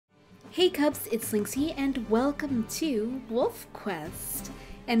Hey Cubs, it's Lynxy and welcome to WolfQuest.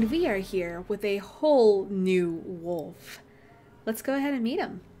 And we are here with a whole new wolf. Let's go ahead and meet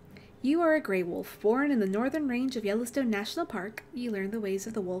him. You are a gray wolf born in the northern range of Yellowstone National Park. You learn the ways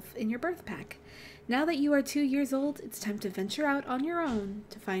of the wolf in your birth pack. Now that you are 2 years old, it's time to venture out on your own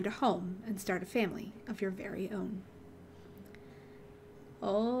to find a home and start a family of your very own.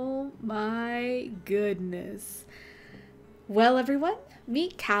 Oh my goodness. Well, everyone,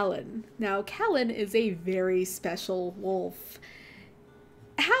 meet Kahlan. Now, Kahlan is a very special wolf.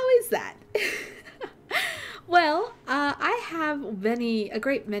 How is that? Well, I have a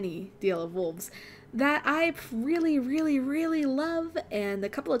great many deal of wolves that I really love, and a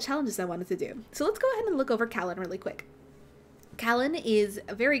couple of challenges I wanted to do. So let's go ahead and look over Kahlan really quick. Kahlan is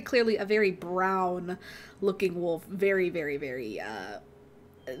very clearly a very brown looking wolf, very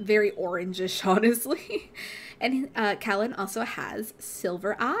orangish, honestly. And Kahlan also has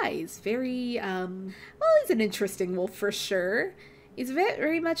silver eyes. Very, well, he's an interesting wolf for sure. He's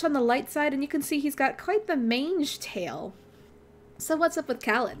very much on the light side, and you can see he's got quite the mange tail. So what's up with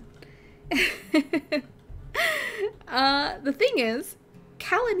Kahlan? The thing is,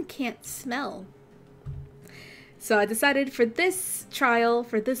 Kahlan can't smell. So I decided for this trial,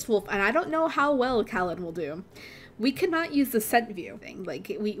 for this wolf, and I don't know how well Kahlan will do, we cannot use the scent view thing.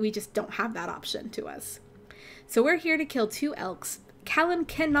 Like, we just don't have that option to us. So we're here to kill 2 elks. Kahlan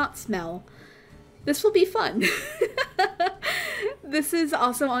cannot smell. This will be fun. This is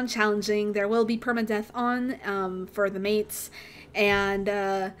also on challenging. There will be permadeath on for the mates. And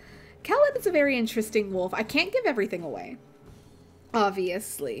Kahlan is a very interesting wolf. I can't give everything away,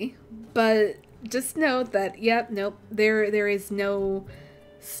 obviously. But just note that, yep, nope, there is no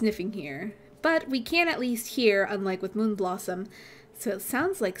sniffing here. But we can at least hear, unlike with Moonblossom. So it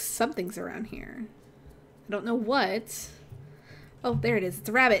sounds like something's around here. I don't know what. Oh, there it is. It's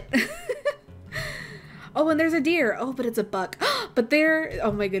a rabbit. Oh, and there's a deer. Oh, but it's a buck. But there,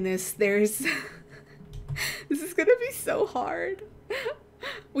 oh my goodness, there's... This is gonna be so hard.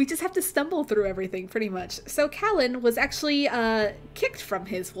 We just have to stumble through everything, pretty much. So Kahlan was actually kicked from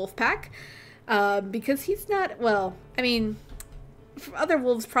his wolf pack because he's not, well, I mean... Other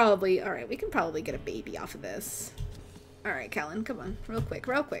wolves probably... Alright, we can probably get a baby off of this. Alright, Kahlan, come on. Real quick.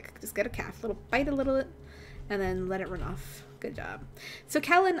 Just get a calf. Bite a little bit, and then let it run off. Good job. So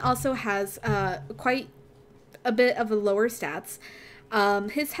Kahlan also has quite a bit of a lower stats.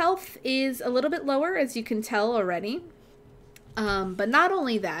 His health is a little bit lower, as you can tell already. But not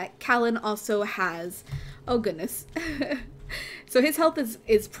only that, Kahlan also has... Oh, goodness. So his health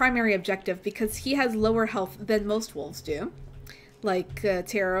is primary objective because he has lower health than most wolves do. Like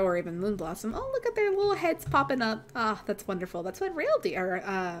Taro or even Moonblossom. Oh, look at their little heads popping up. Ah, that's wonderful. That's what real deer,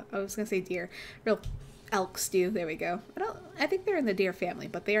 I was gonna say deer, real elks do. There we go. I think they're in the deer family,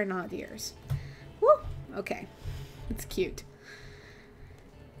 but they are not deers. Woo! Okay. It's cute.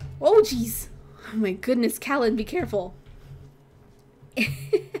 Oh, jeez. Oh my goodness, Kahlan, be careful.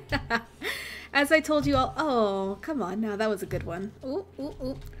 As I told you all, oh, come on now, that was a good one. Ooh, ooh,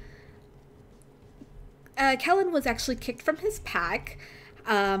 ooh. Kahlan was actually kicked from his pack.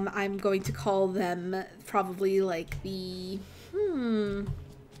 I'm going to call them probably like the...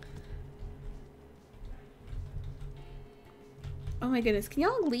 Oh my goodness. Can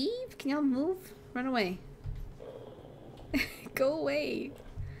y'all leave? Can y'all move? Run away. Go away.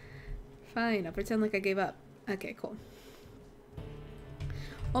 Fine, I'll pretend like I gave up. Okay, cool.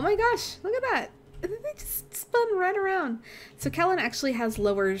 Oh my gosh, look at that. They just spun right around. So Kahlan actually has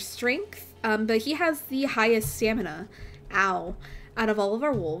lower strength, but he has the highest stamina, out of all of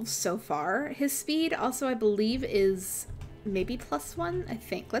our wolves so far. His speed also, I believe, is maybe +1, I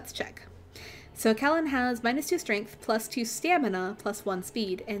think. Let's check. So Kahlan has -2 strength, +2 stamina, +1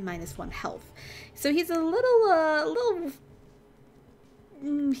 speed, and -1 health. So he's a little...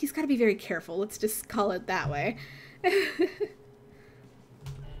 he's got to be very careful. Let's just call it that way.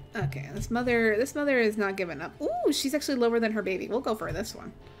 Okay, this mother is not giving up. Ooh, she's actually lower than her baby. We'll go for this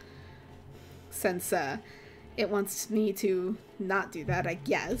one. Since it wants me to not do that, I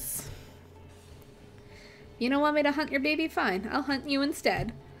guess. You don't want me to hunt your baby? Fine, I'll hunt you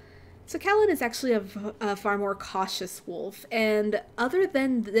instead. So Kahlan is actually a far more cautious wolf, and other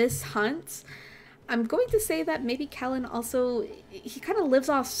than this hunt, I'm going to say that maybe Kahlan also, he kind of lives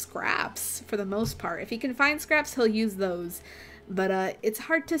off scraps for the most part. If he can find scraps, he'll use those. But it's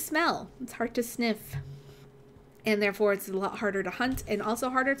hard to smell. It's hard to sniff. And therefore it's a lot harder to hunt and also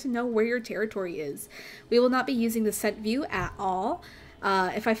harder to know where your territory is. We will not be using the scent view at all.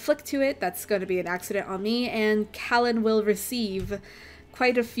 If I flick to it, that's going to be an accident on me, and Kahlan will receive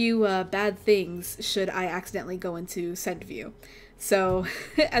quite a few bad things should I accidentally go into scent view. So,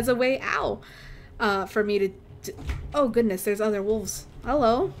 as a way, ow, for me to, oh goodness, there's other wolves.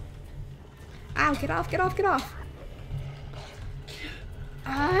 Hello. Ow, get off, get off, get off.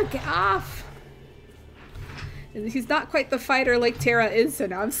 Ah, get off. He's not quite the fighter like Tara is, so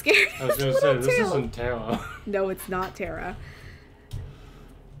now I'm scared. I was going to say, this isn't Tara. No, it's not Tara.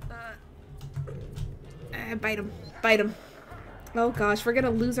 Bite him. Bite him. Oh gosh, we're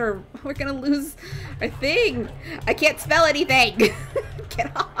gonna lose our thing. I can't smell anything.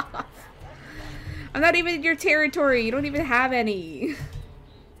 Get off. I'm not even in your territory. You don't even have any.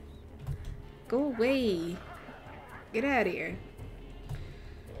 Go away. Get out of here.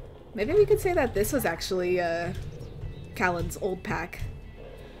 Maybe we could say that this was actually Kahlan's old pack.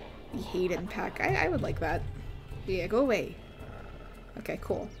 The Hayden pack. I would like that. Yeah, go away. Okay,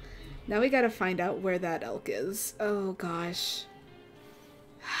 cool. Now we gotta find out where that elk is. Oh gosh.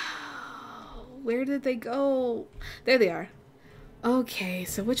 Where did they go? There they are. Okay,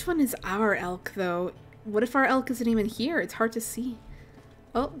 so which one is our elk though? What if our elk isn't even here? It's hard to see.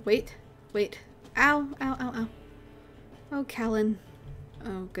 Oh, wait. Wait. Ow, ow, ow, ow. Oh, Kahlan.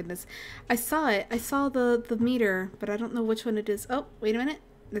 Oh goodness. I saw it. I saw the meter, but I don't know which one it is. Oh, wait a minute.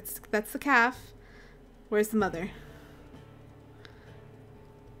 That's the calf. Where's the mother?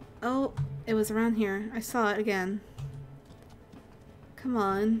 Oh, it was around here. I saw it again. Come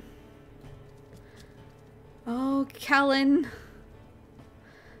on. Oh, Kahlan.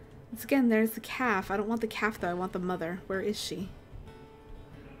 Once again, there's the calf. I don't want the calf though. I want the mother. Where is she?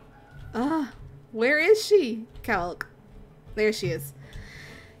 Where is she? Calc. There she is.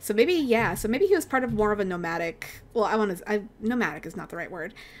 So maybe, yeah, so maybe he was part of more of a nomadic, well, nomadic is not the right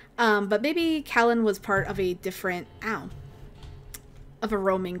word, but maybe Kahlan was part of a different, of a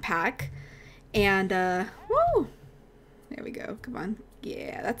roaming pack, and, woo, there we go, come on,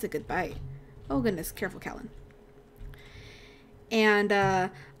 yeah, that's a good bite. Oh goodness, careful, Kahlan. And,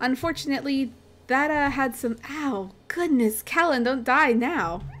 unfortunately, that, had some, ow, goodness, Kahlan, don't die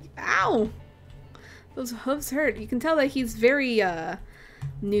now, ow, those hooves hurt. You can tell that he's very,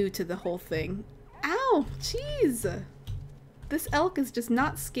 new to the whole thing. Ow! Jeez! This elk is just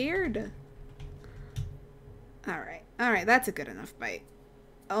not scared. Alright. Alright, that's a good enough bite.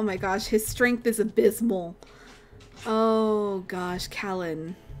 Oh my gosh, his strength is abysmal. Oh gosh,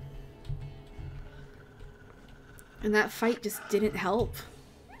 Kahlan. And that fight just didn't help.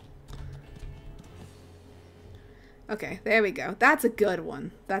 Okay, there we go. That's a good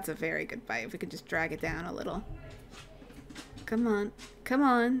one. That's a very good bite. If we could just drag it down a little. Come on. Come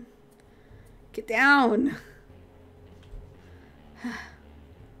on. Get down.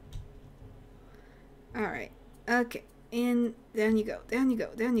 Alright. Okay. And down you go. Down you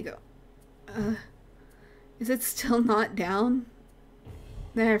go. Down you go. Is it still not down?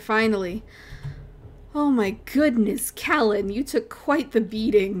 There, finally. Oh my goodness, Kahlan, you took quite the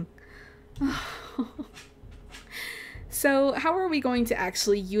beating. So how are we going to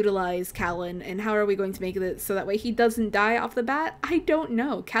actually utilize Kahlan, and how are we going to make it so that way he doesn't die off the bat? I don't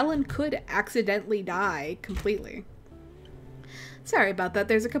know. Kahlan could accidentally die completely. Sorry about that.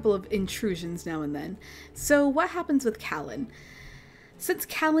 There's a couple of intrusions now and then. So what happens with Kahlan? Since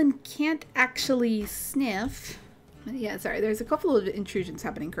Kahlan can't actually sniff... Yeah, sorry. There's a couple of intrusions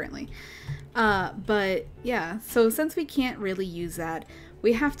happening currently. But yeah, so since we can't really use that,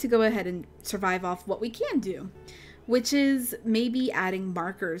 we have to go ahead and survive off what we can do, which is maybe adding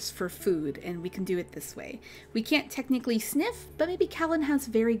markers for food, and we can do it this way. We can't technically sniff, but maybe Kahlan has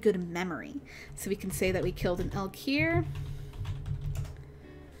very good memory. So we can say that we killed an elk here.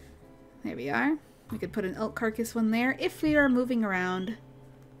 There we are. We could put an elk carcass one there if we are moving around.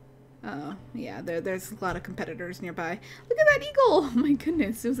 Oh, yeah, there's a lot of competitors nearby. Look at that eagle! Oh my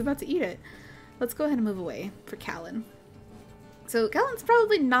goodness, it was about to eat it. Let's go ahead and move away for Kahlan. So Kahlan's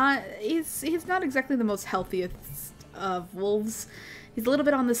probably not, he's not exactly the most healthiest of wolves. He's a little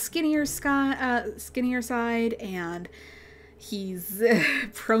bit on the skinnier side, and he's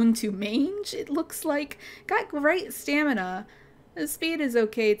prone to mange, it looks like. Got great stamina. His speed is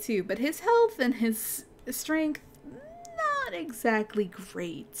okay too, but his health and his strength, not exactly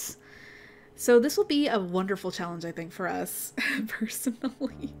great. So this will be a wonderful challenge, I think, for us,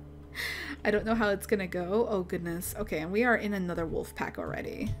 personally. I don't know how it's gonna go. Oh goodness. Okay, and we are in another wolf pack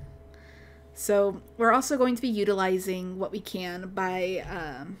already. So we're also going to be utilizing what we can by,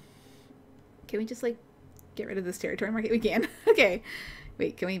 can we just like get rid of this territory marker? We can. Okay.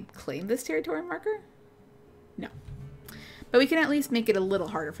 Wait, can we claim this territory marker? No. But we can at least make it a little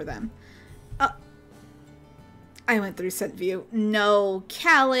harder for them. I went through scent view. No,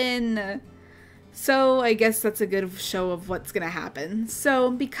 Kahlan! So I guess that's a good show of what's gonna happen. So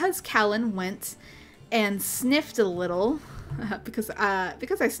because Kahlan went and sniffed a little, because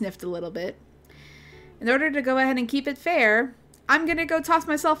I sniffed a little bit. In order to go ahead and keep it fair, I'm gonna go toss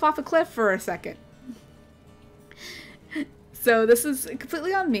myself off a cliff for a second. So this is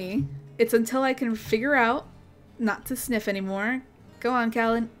completely on me. It's until I can figure out not to sniff anymore. Go on,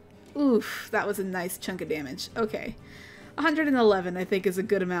 Kahlan. Oof, that was a nice chunk of damage. Okay. 111, I think, is a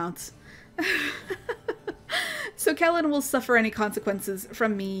good amount. So Kahlan will suffer any consequences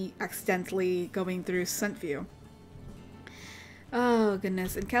from me accidentally going through scent view. Oh,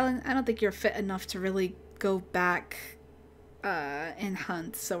 goodness. And Kahlan, I don't think you're fit enough to really go back and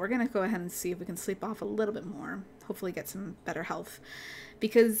hunt. So we're going to go ahead and see if we can sleep off a little bit more. Hopefully get some better health.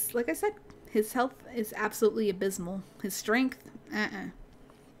 Because, like I said, his health is absolutely abysmal. His strength,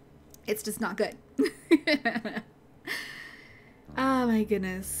 it's just not good. Oh my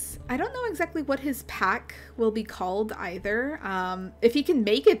goodness. I don't know exactly what his pack will be called either. If he can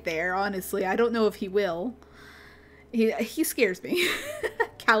make it there, honestly, I don't know if he will. He scares me.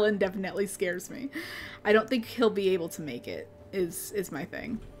 Kahlan definitely scares me. I don't think he'll be able to make it, is my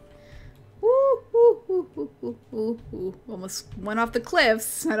thing. Woo, woo, woo, woo, woo, woo, woo. Almost went off the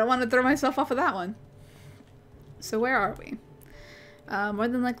cliffs. I don't want to throw myself off of that one. So where are we? More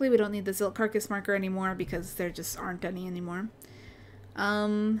than likely we don't need the Zilt carcass marker anymore because there just aren't any anymore.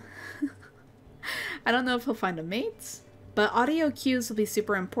 I don't know if he'll find a mate, but audio cues will be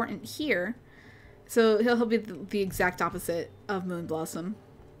super important here. So he'll be the exact opposite of Moon Blossom,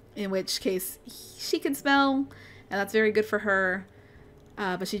 in which case she can smell, and that's very good for her,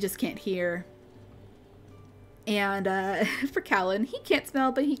 but she just can't hear. And for Kahlan, he can't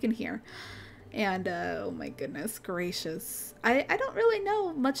smell, but he can hear. And oh my goodness gracious. I don't really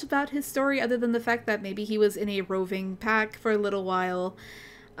know much about his story other than the fact that maybe he was in a roving pack for a little while.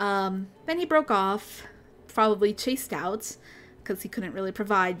 Then he broke off, probably chased out, because he couldn't really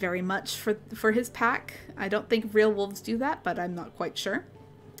provide very much for his pack. I don't think real wolves do that, but I'm not quite sure.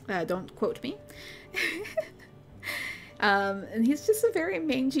 Don't quote me. And he's just a very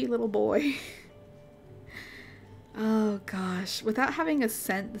mangy little boy. Oh gosh, without having a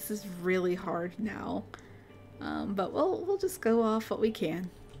scent, this is really hard now. But we'll just go off what we can.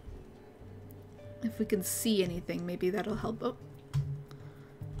 If we can see anything, maybe that'll help. Oh,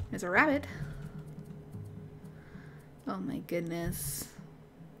 there's a rabbit. Oh my goodness.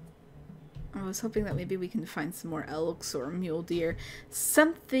 I was hoping that maybe we can find some more elks or mule deer.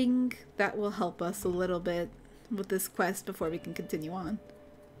 Something that will help us a little bit with this quest before we can continue on.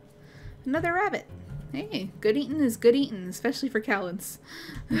 Another rabbit. Hey, good eating is good eating, especially for Kahlan's.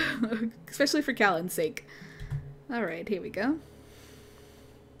 Especially for Kahlan's sake. Alright, here we go.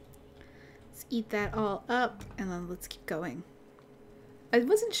 Let's eat that all up, and then let's keep going. I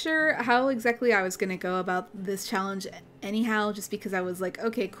wasn't sure how exactly I was going to go about this challenge anyhow, just because I was like,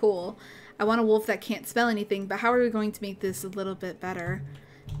 okay, cool. I want a wolf that can't smell anything, but how are we going to make this a little bit better?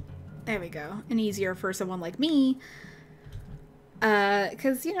 There we go. And easier for someone like me.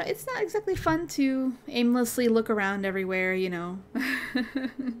 Because, you know, it's not exactly fun to aimlessly look around everywhere, you know.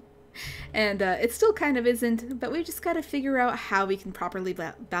 And it still kind of isn't, but we just got to figure out how we can properly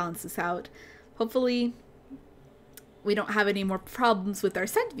balance this out. Hopefully we don't have any more problems with our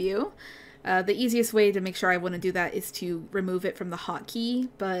scent view. The easiest way to make sure I want to do that is to remove it from the hotkey,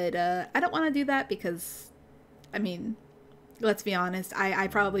 but I don't want to do that because, I mean, let's be honest, I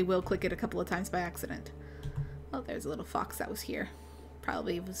probably will click it a couple of times by accident. Oh, there's a little fox that was here.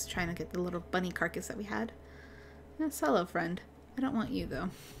 Probably was trying to get the little bunny carcass that we had. Yes, hello, friend. I don't want you, though.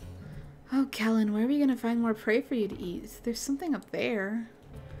 Oh, Kahlan, where are we going to find more prey for you to eat? There's something up there.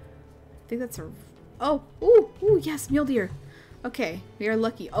 I think that's a... Oh, ooh, ooh, yes, mule deer. Okay, we are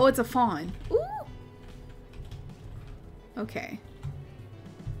lucky. Oh, it's a fawn. Ooh! Okay.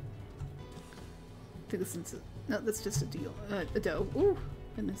 I think this is... No, that's just a doe. Ooh,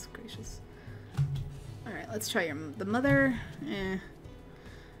 goodness gracious. Alright, let's try the mother.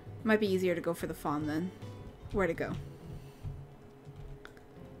 Might be easier to go for the fawn then. Where to go?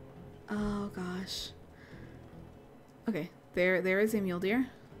 Oh gosh. Okay, there is a mule deer.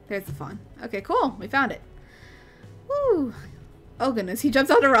 There's the fawn. Okay, cool. We found it. Woo! Oh goodness, he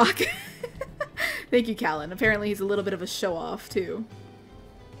jumps on a rock. Thank you, Kahlan. Apparently he's a little bit of a show-off too.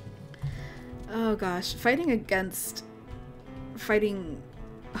 Oh gosh, fighting... Oh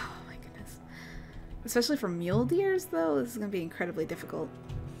my goodness. Especially for mule deers, though, this is going to be incredibly difficult.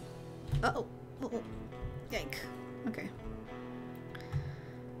 Uh-oh. Uh-oh. Yike. Okay.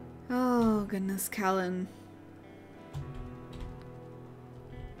 Oh, goodness, Kahlan.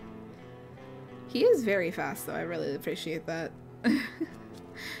 He is very fast, though. I really appreciate that.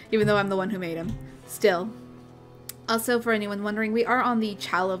 Even though I'm the one who made him. Still. Also, for anyone wondering, we are on the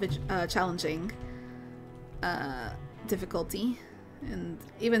challenging difficulty. And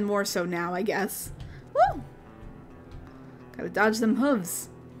even more so now, I guess. Woo! Gotta dodge them hooves.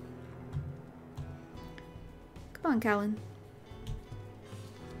 Come on, Kahlan.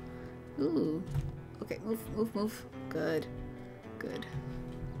 Ooh. Okay, move, move, move. Good. Good.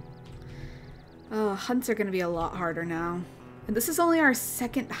 Oh, hunts are gonna be a lot harder now. And this is only our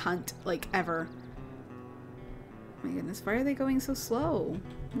second hunt, like, ever. Oh my goodness, why are they going so slow?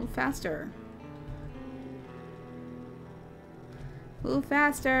 Move faster. Move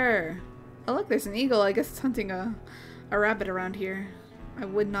faster! Oh look, there's an eagle. I guess it's hunting a rabbit around here. I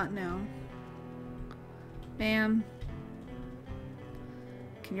would not know. Ma'am.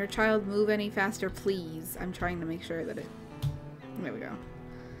 Can your child move any faster, please? I'm trying to make sure that it... There we go.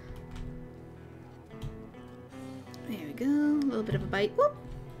 There we go. A little bit of a bite. Whoop!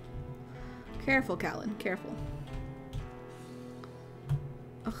 Careful, Kahlan. Careful.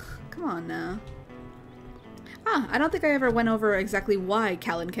 Ugh, come on now. Ah, I don't think I ever went over exactly why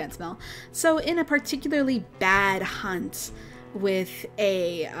Kahlan can't smell. So in a particularly bad hunt with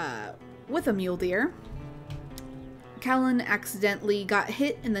a mule deer, Kahlan accidentally got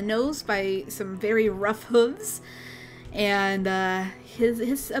hit in the nose by some very rough hooves, and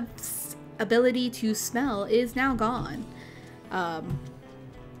his ability to smell is now gone. Let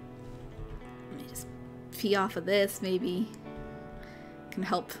me just pee off of this, maybe. Can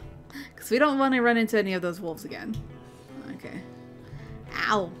help. Because we don't want to run into any of those wolves again. Okay.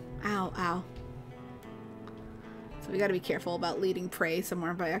 Ow. Ow, ow. So we gotta be careful about leading prey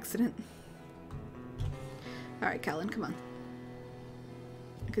somewhere by accident. Alright, Kahlan, come on.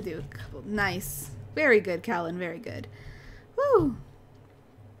 I could do a couple. Nice. Very good, Kahlan. Very good. Woo!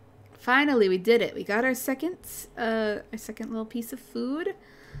 Finally, we did it. We got our second little piece of food.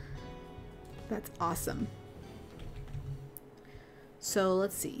 That's awesome. So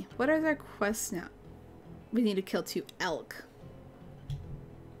let's see. What are our quests now? We need to kill 2 elk.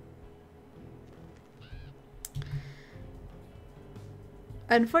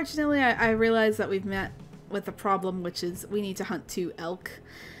 Unfortunately, I realize that we've met with a problem, which is we need to hunt 2 elk.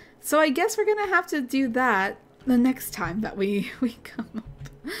 So I guess we're gonna have to do that the next time that we come up.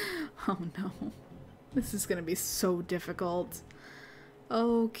 Oh no. This is gonna be so difficult.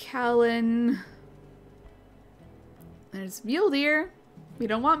 Oh, Kahlan. There's mule deer. We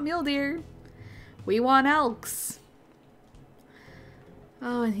don't want mule deer. We want elks.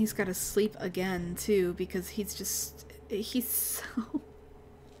 Oh, and he's got to sleep again, too, because he's so...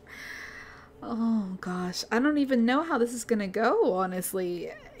 Oh, gosh. I don't even know how this is going to go,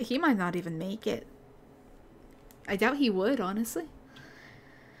 honestly. He might not even make it. I doubt he would, honestly.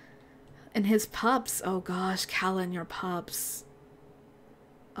 And his pups. Oh, gosh. Kahlan, your pups.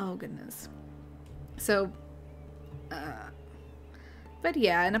 Oh, goodness. So... but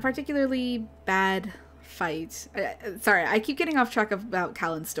yeah, in a particularly bad fight. Sorry, I keep getting off track about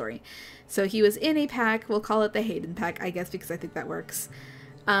Kahlan's story. So he was in a pack, we'll call it the Hayden pack, I guess, because I think that works.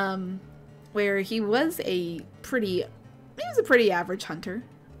 Where he was a pretty average hunter.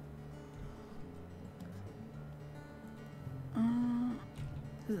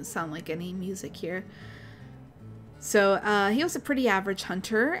 Doesn't sound like any music here. So he was a pretty average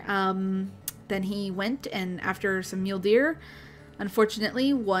hunter. Then he went, and after some mule deer,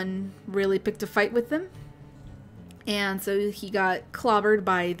 unfortunately, one really picked a fight with them. And so he got clobbered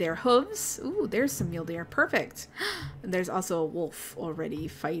by their hooves. Ooh, there's some mule deer. Perfect. And there's also a wolf already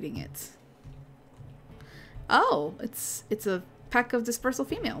fighting it. Oh, it's a pack of dispersal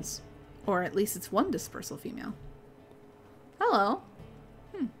females. Or at least it's one dispersal female. Hello.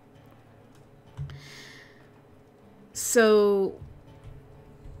 So...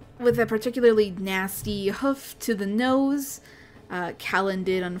 with a particularly nasty hoof to the nose, Kahlan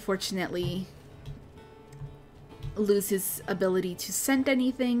did unfortunately lose his ability to scent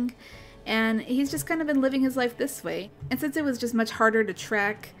anything, and he's just kind of been living his life this way. And since it was just much harder to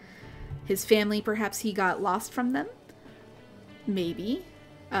track his family, perhaps he got lost from them. Maybe.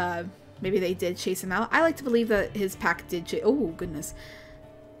 Maybe they did chase him out. I like to believe that his pack did chase... Oh, goodness.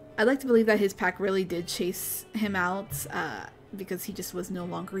 I'd like to believe that his pack really did chase him out, because he just was no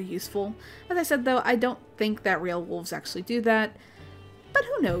longer useful. As I said, though, I don't think that real wolves actually do that. But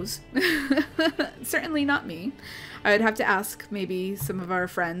who knows? Certainly not me. I would have to ask maybe some of our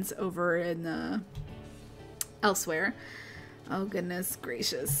friends over in elsewhere. Oh, goodness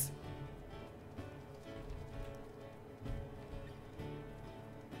gracious.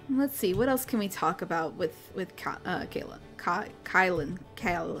 Let's see, what else can we talk about with Kahlan? Kahlan.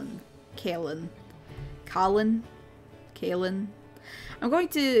 I'm going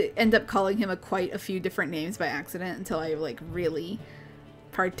to end up calling him quite a few different names by accident until I like really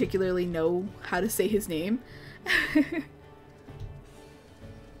particularly know how to say his name.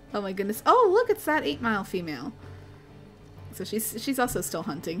 Oh my goodness. Oh, look, it's that 8-mile female. So she's also still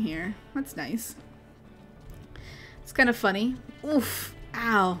hunting here. That's nice. It's kind of funny. Oof.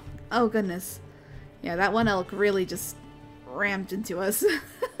 Ow. Oh goodness. Yeah, that one elk really just rammed into us.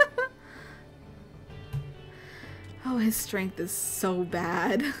 Oh, his strength is so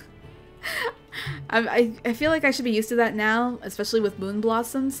bad. I feel like I should be used to that now, especially with Moon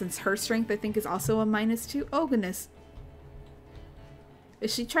Blossom, since her strength I think is also a -2. Oh goodness.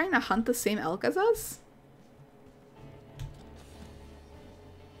 Is she trying to hunt the same elk as us?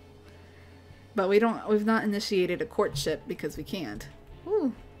 But we've not initiated a courtship because we can't.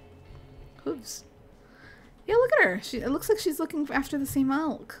 Ooh. Hooves. Yeah, look at her. It looks like she's looking after the same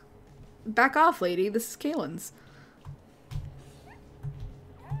elk. Back off, lady. This is Kahlan's.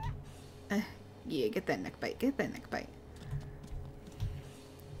 Yeah, get that neck bite. Get that neck bite.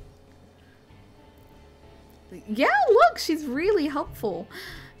 Yeah, look, she's really helpful.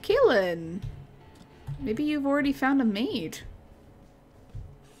 Kahlan, maybe you've already found a mate.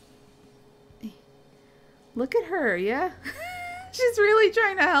 Look at her, yeah? She's really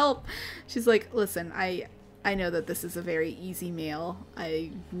trying to help. She's like, listen, I know that this is a very easy meal.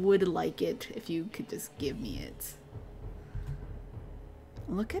 I would like it if you could just give me it.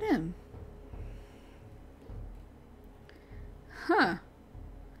 Look at him. Huh.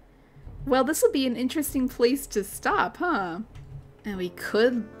 Well, this will be an interesting place to stop, huh? And we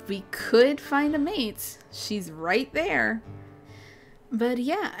could find a mate. She's right there. But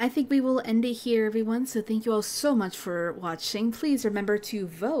yeah, I think we will end it here, everyone. So thank you all so much for watching. Please remember to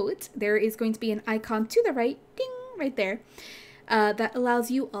vote. There is going to be an icon to the right, ding, right there, that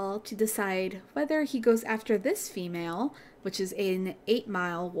allows you all to decide whether he goes after this female, which is an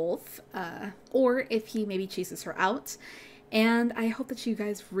 8-mile wolf, or if he maybe chases her out. And I hope that you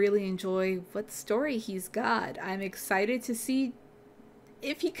guys really enjoy what story he's got. I'm excited to see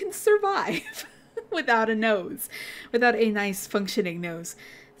if he can survive without a nose, without a nice functioning nose.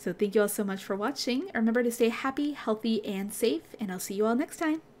 So thank you all so much for watching. Remember to stay happy, healthy, and safe, and I'll see you all next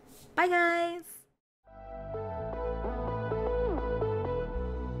time. Bye, guys!